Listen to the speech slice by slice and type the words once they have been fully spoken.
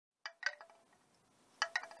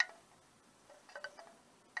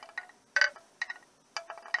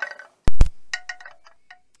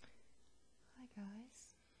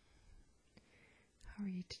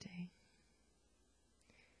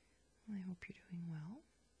hope you're doing well.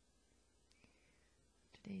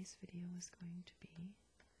 Today's video is going to be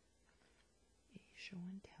a show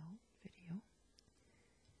and tell video.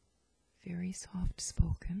 Very soft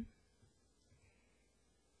spoken.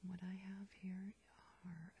 What I have here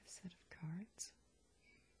are a set of cards.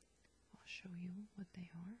 I'll show you what they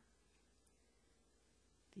are.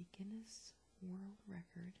 The Guinness World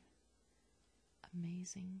Record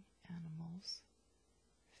Amazing Animals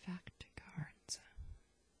Fact Cards.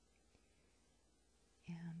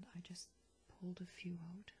 And I just pulled a few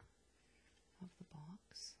out of the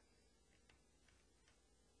box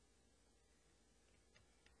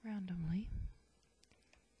randomly,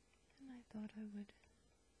 and I thought I would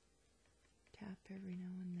tap every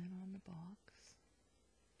now and then on the box,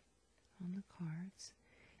 on the cards,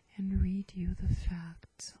 and read you the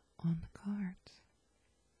facts on the cards.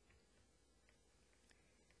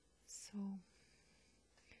 So,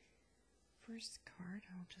 first card,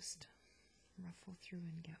 I'll just ruffle through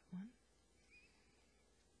and get one,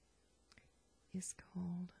 is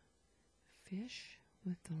called Fish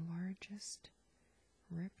with the Largest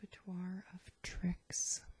Repertoire of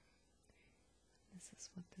Tricks. This is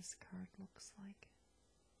what this card looks like.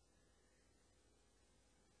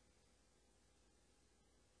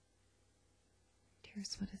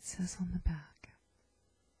 Here's what it says on the back.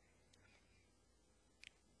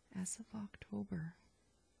 As of October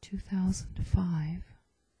 2005,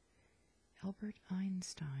 Albert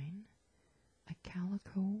Einstein, a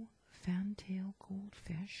calico fantail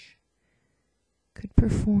goldfish, could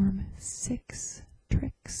perform 6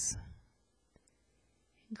 tricks,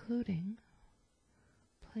 including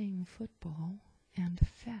playing football and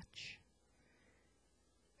fetch.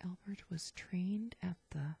 Albert was trained at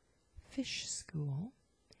the Fish School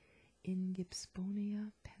in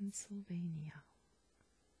Gibsonia, Pennsylvania.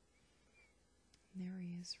 There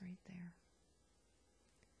he is right there.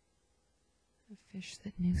 A fish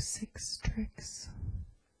that knew 6 tricks.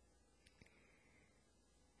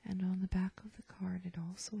 And on the back of the card, it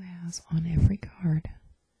also has, on every card,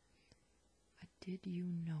 a did you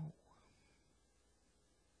know?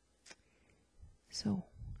 So,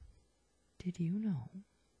 did you know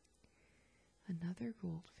another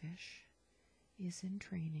goldfish is in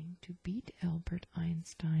training to beat Albert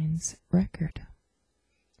Einstein's record?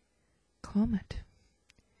 Comet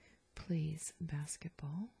plays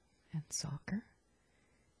basketball and soccer,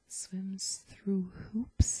 swims through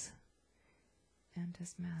hoops, and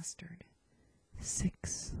has mastered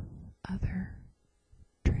 6 other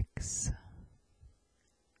tricks.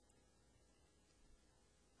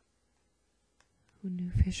 Who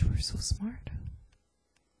knew fish were so smart?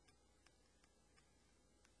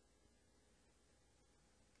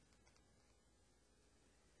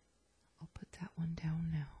 I'll put that one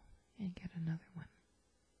down now and get another one.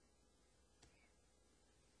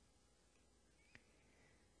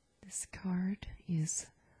 This card is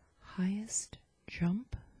Highest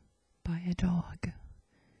Jump by a Dog.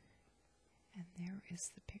 And there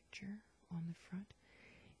is the picture on the front.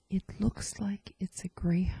 It looks like it's a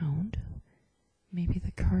greyhound. Maybe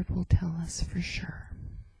the card will tell us for sure.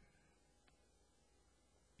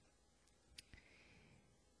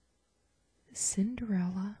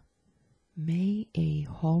 Cinderella May A.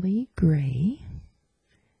 Holly Gray,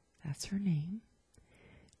 that's her name,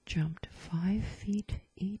 jumped 5 feet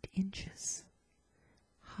 8 inches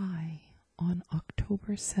high on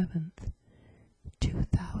October 7th,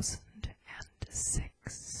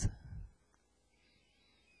 2006.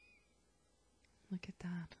 Look at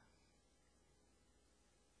that.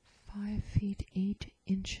 5 feet 8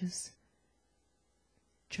 inches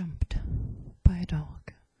jumped by a dog.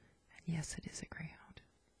 And yes, it is a greyhound.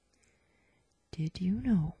 Did you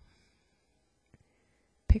know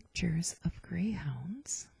pictures of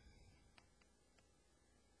greyhounds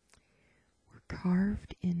were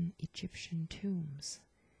carved in Egyptian tombs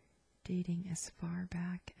dating as far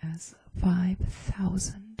back as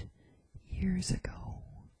 5,000 years ago?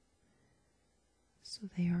 So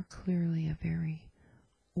they are clearly a very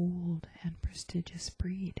old and prestigious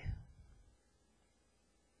breed.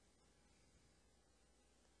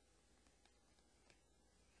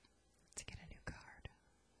 Let's get a new card.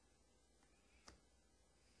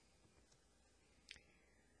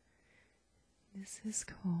 This is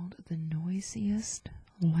called The Noisiest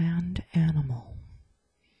Land Animal.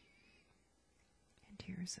 And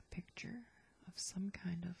here's a picture of some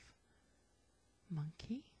kind of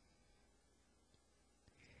monkey.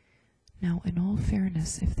 Now, in all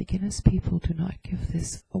fairness, if the Guinness people do not give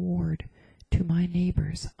this award to my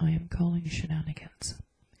neighbors, I am calling shenanigans.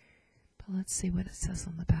 But let's see what it says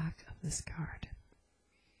on the back of this card.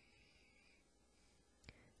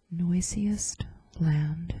 Noisiest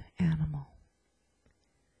land animal.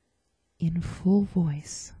 in full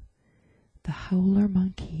voice, the howler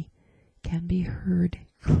monkey can be heard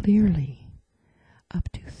clearly up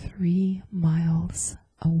to 3 miles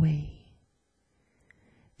away.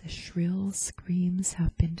 The shrill screams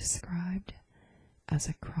have been described as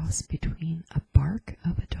a cross between a bark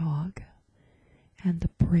of a dog and the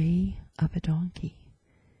bray of a donkey,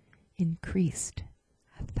 increased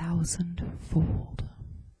 1,000-fold.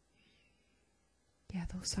 Yeah,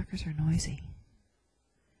 those suckers are noisy.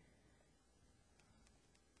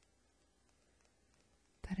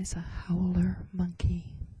 That is a howler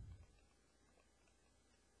monkey.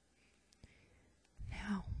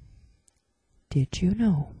 Now, did you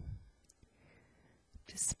know,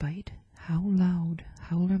 despite how loud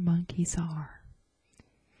howler monkeys are,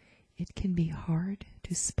 it can be hard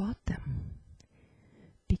to spot them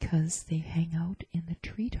because they hang out in the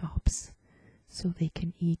treetops so they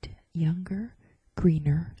can eat younger,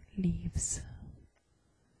 greener leaves.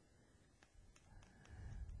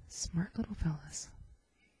 Smart little fellas.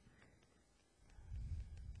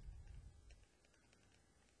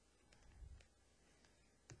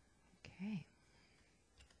 Okay.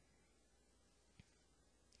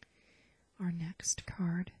 Our next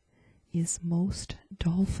card is most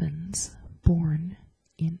dolphins born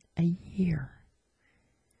in a year.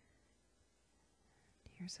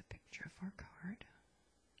 Here's a picture of our card.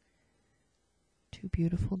 2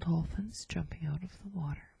 beautiful dolphins jumping out of the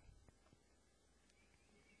water.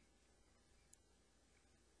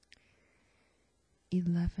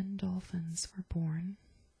 $11 dolphins were born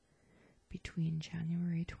between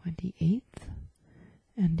January 28th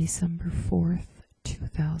and December 4th,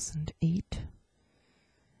 2008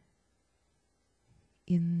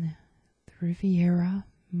 in the Riviera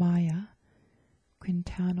Maya,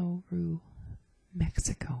 Quintana Roo,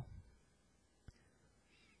 Mexico.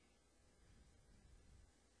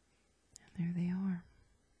 And there they are.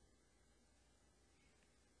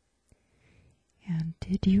 And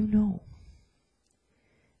did you know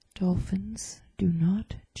dolphins do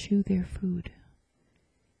not chew their food?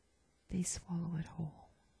 They swallow it whole.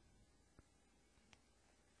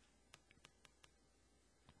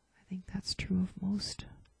 I think that's true of most.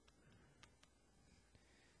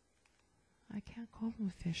 I can't call them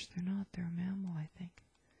a fish. They're not. They're a mammal, I think.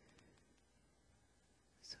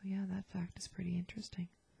 So yeah, that fact is pretty interesting.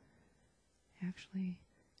 They actually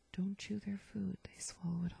don't chew their food. They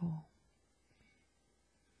swallow it whole.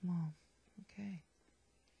 Wow. Okay.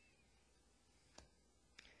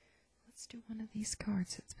 Let's do one of these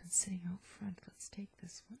cards that's been sitting out front. Let's take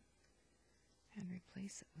this one and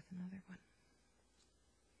replace it with another one.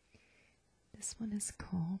 This one is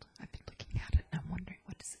called, I've been looking at it and I'm wondering,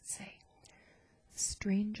 what does it say?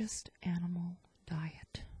 Strangest Animal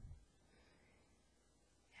Diet.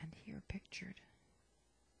 And here pictured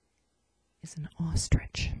is an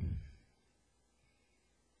ostrich.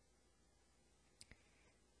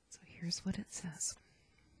 So here's what it says.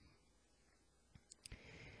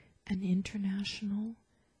 An international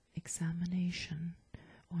examination,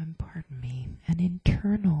 an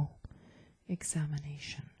internal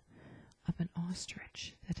examination of an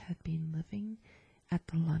ostrich that had been living at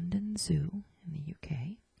the London Zoo in the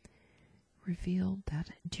UK revealed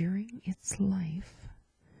that during its life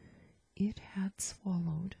it had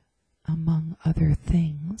swallowed, among other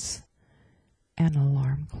things, an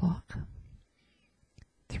alarm clock,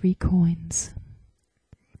 3 coins,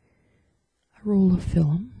 a roll of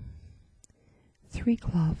film, 3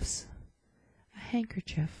 gloves, a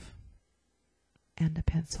handkerchief, and a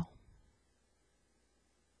pencil.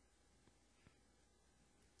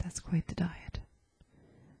 That's quite the diet.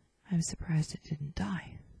 I'm surprised it didn't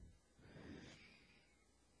die.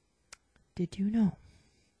 Did you know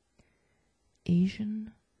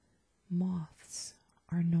Asian moths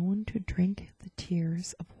are known to drink the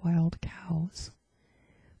tears of wild cows,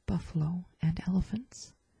 buffalo, and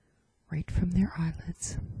elephants right from their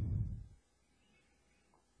eyelids?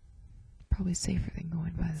 Probably safer than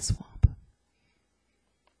going by the swamp.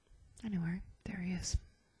 Anyway, there he is.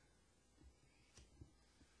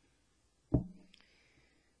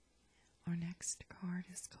 Our next card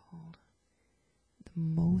is called The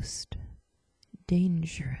Most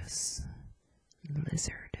Dangerous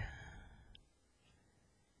Lizard.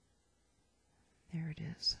 There it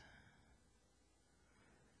is.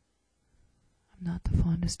 I'm not the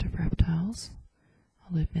fondest of reptiles.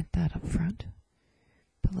 I'll admit that up front.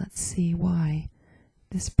 But let's see why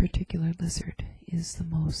this particular lizard is the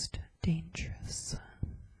most dangerous.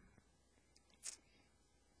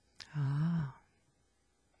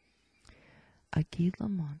 A Gila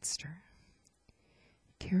monster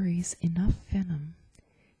carries enough venom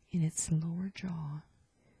in its lower jaw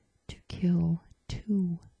to kill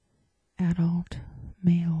 2 adult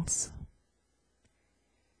males.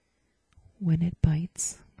 When it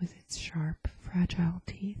bites with its sharp, fragile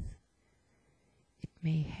teeth, it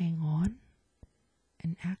may hang on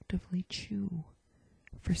and actively chew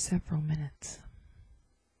for several minutes.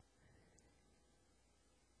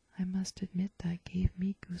 I must admit that gave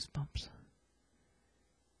me goosebumps.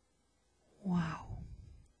 Wow.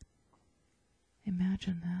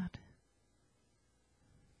 Imagine that.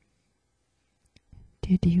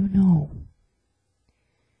 Did you know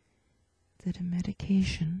that a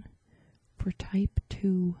medication for type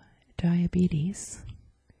 2 diabetes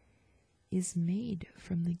is made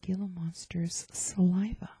from the Gila monster's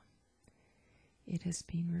saliva? It has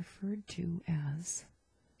been referred to as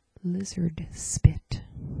lizard spit.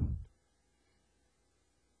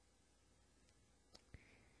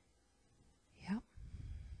 Yep.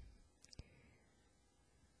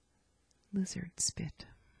 Lizard spit.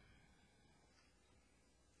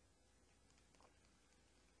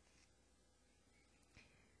 I'm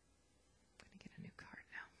going to get a new card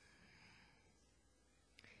now.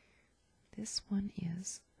 This one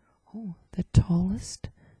is, the tallest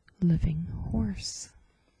living horse.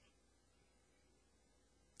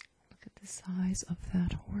 Look at the size of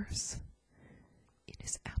that horse. It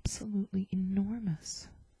is absolutely enormous.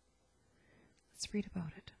 Let's read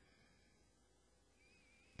about it.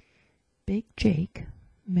 Big Jake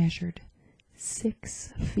measured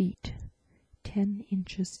 6 feet 10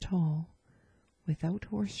 inches tall without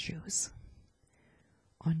horseshoes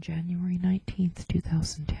on January 19th,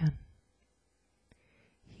 2010.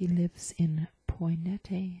 He lives in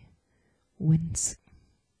Poinette,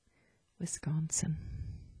 Wisconsin.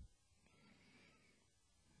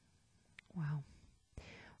 Wow.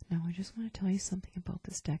 Now I just want to tell you something about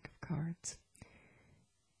this deck of cards.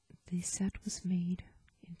 The set was made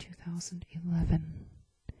in 2011.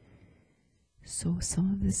 So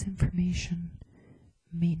some of this information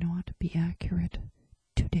may not be accurate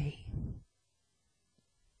today.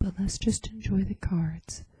 But let's just enjoy the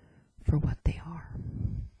cards for what they are.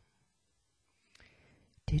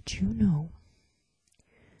 Did you know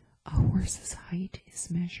a horse's height is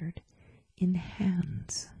measured in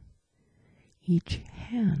hands? Each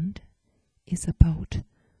hand is about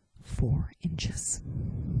 4 inches.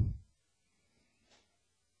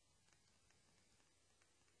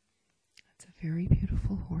 That's a very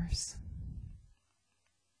beautiful horse.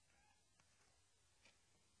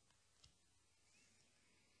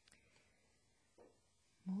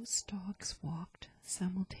 Most dogs walked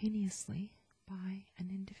simultaneously by an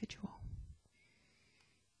individual.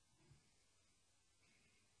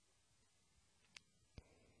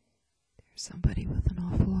 There's somebody with an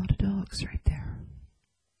awful lot of dogs right there.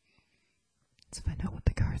 Let's find out what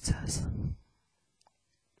the card says.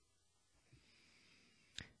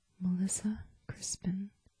 Melissa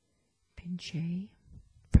Crispin Pinchet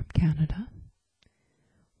from Canada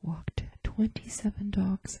walked 27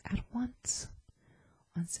 dogs at once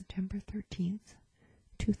on September 13th,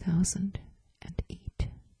 2008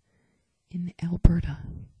 in Alberta,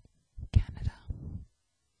 Canada.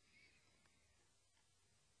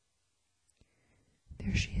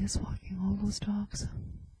 There she is walking all those dogs.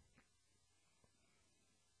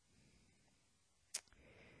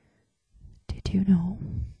 Did you know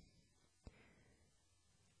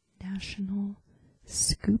National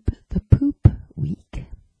Scoop the Poop Week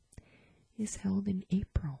is held in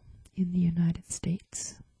April in the United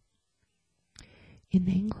States? In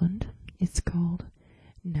England, it's called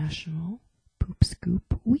National Poop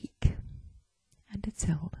Scoop Week, and it's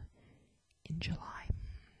held in July.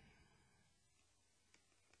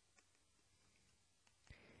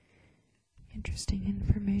 Interesting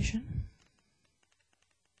information.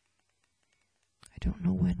 I don't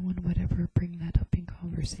know when one would ever bring that up in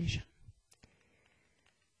conversation,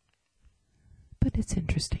 but it's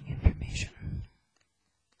interesting information.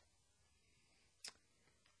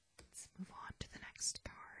 Let's move on to the next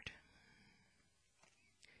card.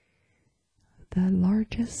 The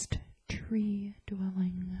largest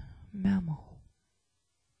tree-dwelling mammal.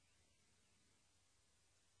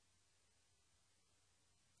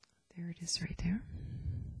 There it is right there.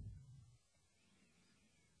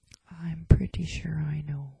 I'm pretty sure I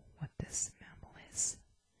know what this mammal is.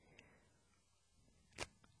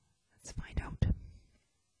 Let's find out.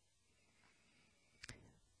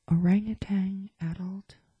 Orangutan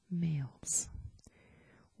adult males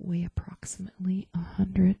weigh approximately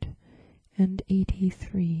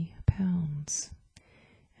 183 pounds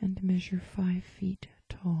and measure 5 feet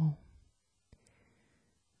tall.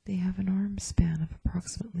 They have an arm span of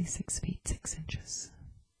approximately 6 feet 6 inches.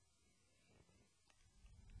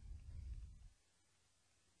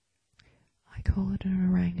 I call it an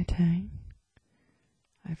orangutan.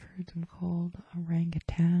 I've heard them called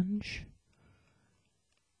orangutans.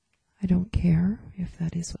 I don't care if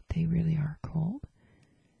that is what they really are called.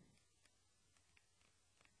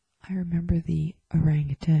 I remember the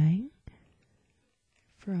orangutan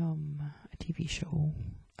from a TV show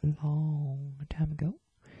a long time ago,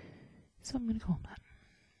 so I'm going to call him that.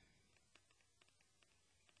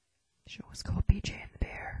 The show was called BJ and the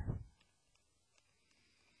Bear.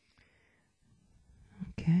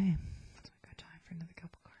 Okay, so I've got time for another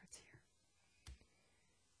couple cards here.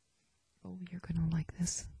 Oh, you're going to like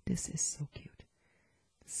this. This is so cute.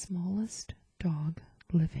 The smallest dog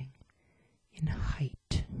living in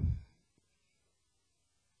height.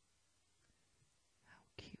 How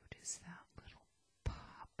cute is that little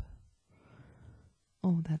pup?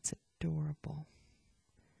 Oh, that's adorable.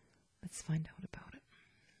 Let's find out about it.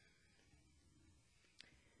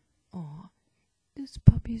 Aw, this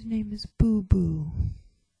puppy's name is Boo Boo.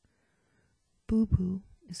 Boo Boo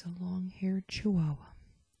is a long-haired chihuahua,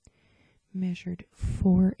 measured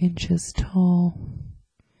 4 inches tall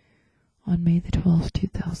on May the 12th,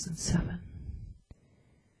 2007.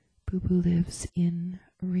 Boo Boo lives in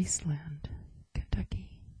Raceland,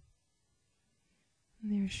 Kentucky.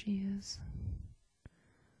 And there she is.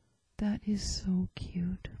 That is so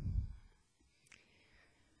cute.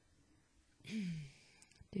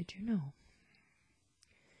 Did you know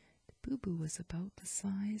that Boo Boo was about the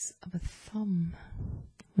size of a thumb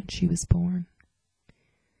when she was born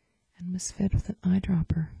and was fed with an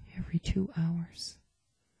eyedropper every 2 hours?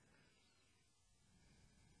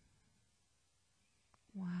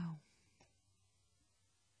 Wow.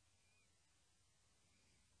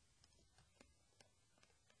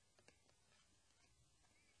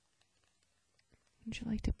 Would you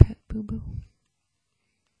like to pet Boo Boo?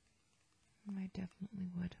 I definitely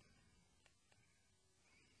would.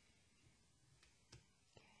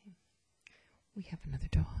 Okay. We have another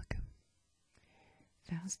dog.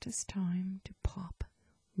 Fastest time to pop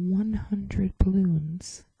 100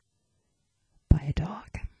 balloons by a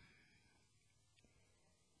dog.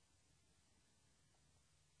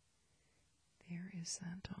 There is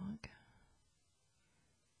that dog.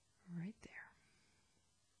 Right there.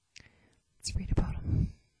 Let's read about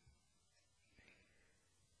him.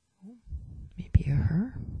 Oh, maybe a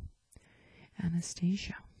her.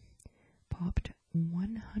 Anastasia popped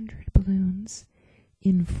 100 balloons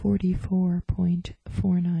in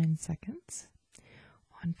 44.49 seconds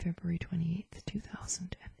on February 28th,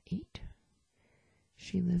 2008.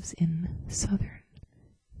 She lives in Southern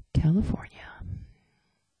California.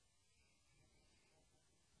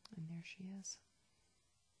 And there she is.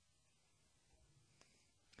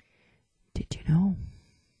 Did you know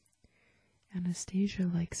Anastasia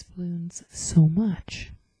likes balloons so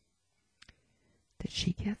much that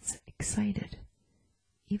she gets excited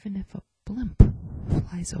even if a blimp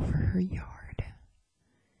flies over her yard?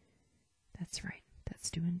 That's right, that's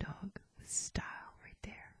doing dog with style right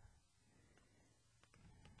there.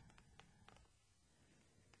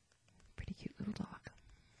 Pretty cute little dog.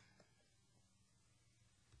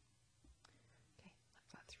 Okay, I've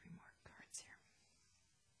got 3 more cards here.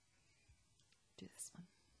 Do this one.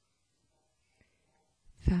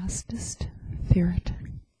 Fastest ferret.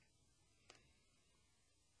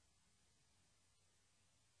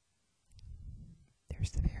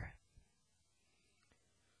 There's the ferret.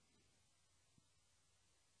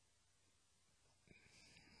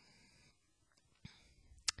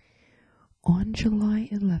 On July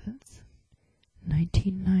 11th,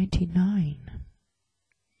 1999,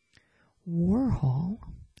 Warhol,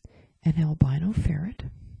 an albino ferret,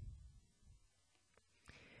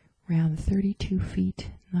 ran 32 feet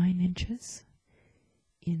 9 inches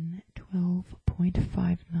in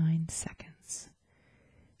 12.59 seconds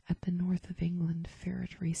at the North of England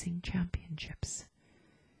Ferret Racing Championships.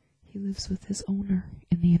 He lives with his owner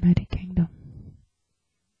in the United Kingdom.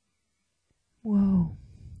 Whoa.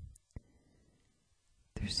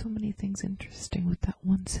 There's so many things interesting with that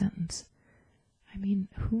one sentence. I mean,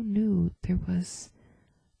 who knew there was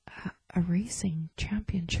a racing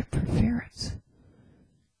championship for ferrets?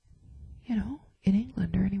 You know, in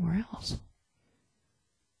England or anywhere else.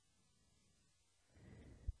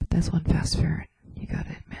 But that's one fast ferret, you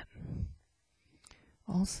gotta admit.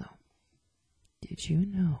 Also, did you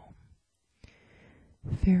know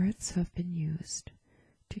ferrets have been used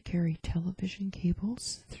to carry television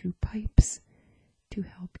cables through pipes to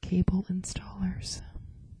help cable installers?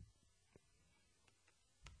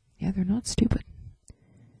 Yeah, they're not stupid.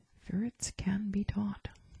 Ferrets can be taught.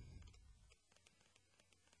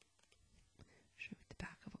 Show you what the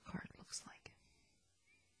back of a card looks like.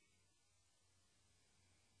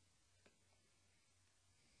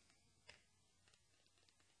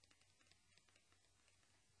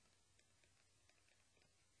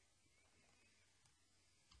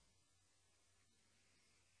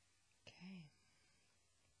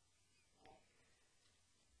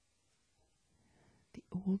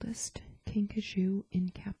 oldest kinkajou in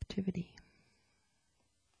captivity?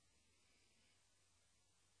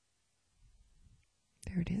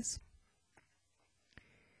 There it is.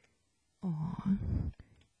 Aw.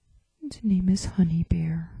 Its name is Honey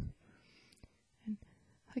Bear. And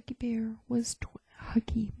Huggy Bear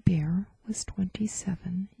was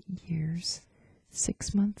 27 years,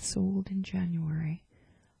 6 months old in January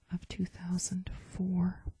of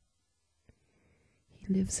 2004.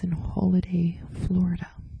 He lives in Holiday,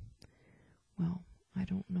 Florida. Well, I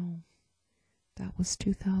don't know. That was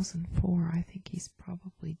 2004. I think he's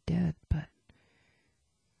probably dead, but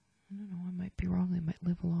I don't know. I might be wrong. They might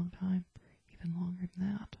live a long time, even longer than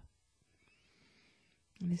that.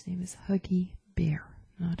 And his name is Huggy Bear,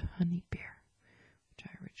 not Honey Bear, which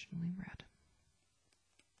I originally read.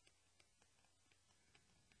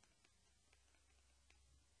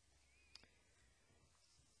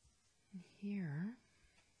 And here,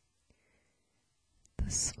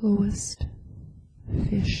 the slowest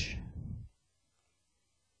fish.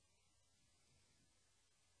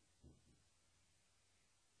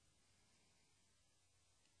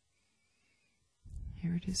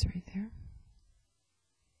 Here it is right there.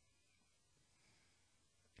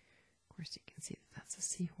 Of course, you can see that that's a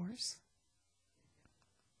seahorse.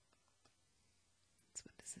 So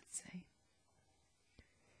what does it say?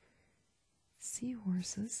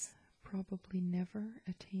 Seahorses probably never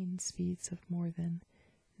attain speeds of more than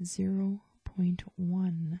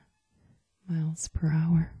 0.1 miles per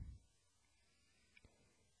hour.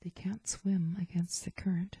 They can't swim against the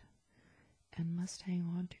current and must hang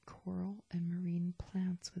on to coral and marine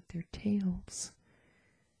plants with their tails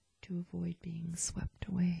to avoid being swept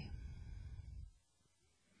away.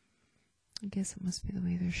 I guess it must be the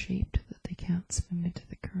way they're shaped that they can't swim into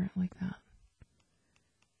the current like that.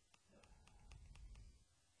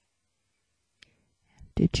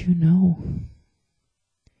 Did you know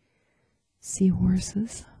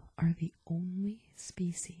seahorses are the only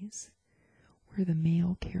species where the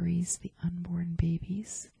male carries the unborn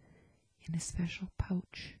babies in a special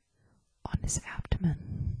pouch on his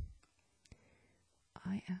abdomen?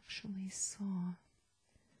 I actually saw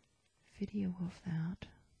video of that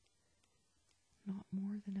not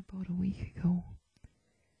more than about a week ago.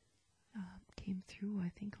 Came through, I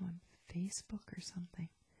think, on Facebook or something.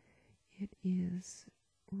 It is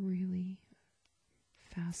really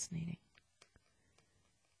fascinating.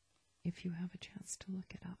 If you have a chance to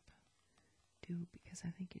look it up, do, because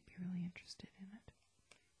I think you'd be really interested in it.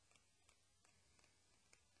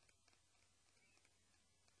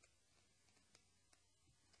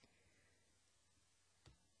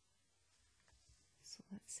 So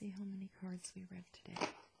let's see how many cards we read today.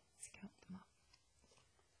 Let's count them up.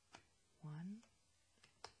 1,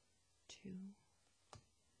 2,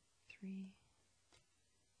 3,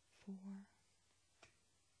 4,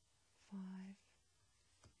 5,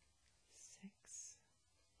 6,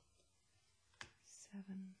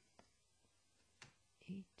 7,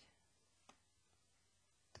 8,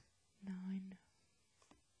 9,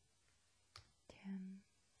 10,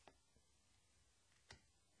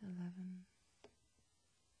 11,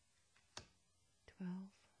 12,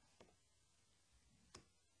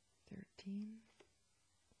 13,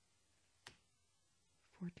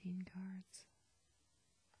 14 cards.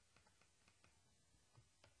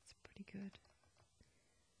 It's pretty good.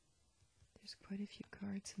 There's quite a few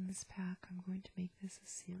cards in this pack. I'm going to make this a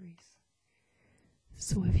series.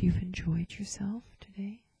 So if you've enjoyed yourself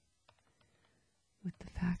today with the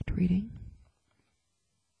fact reading,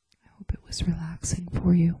 I hope it was relaxing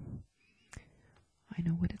for you. I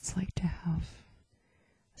know what it's like to have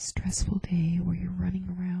a stressful day where you're running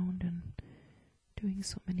around and doing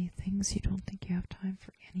so many things you don't think you have time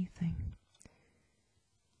for anything.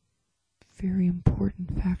 Very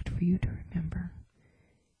important fact for you to remember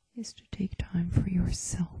is to take time for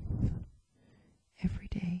yourself every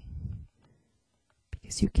day,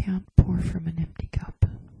 because you can't pour from an empty cup.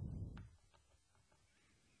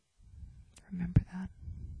 Remember that.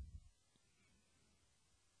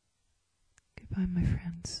 Goodbye, my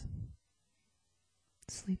friends.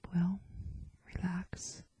 Sleep well,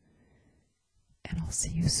 relax, and I'll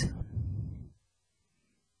see you soon.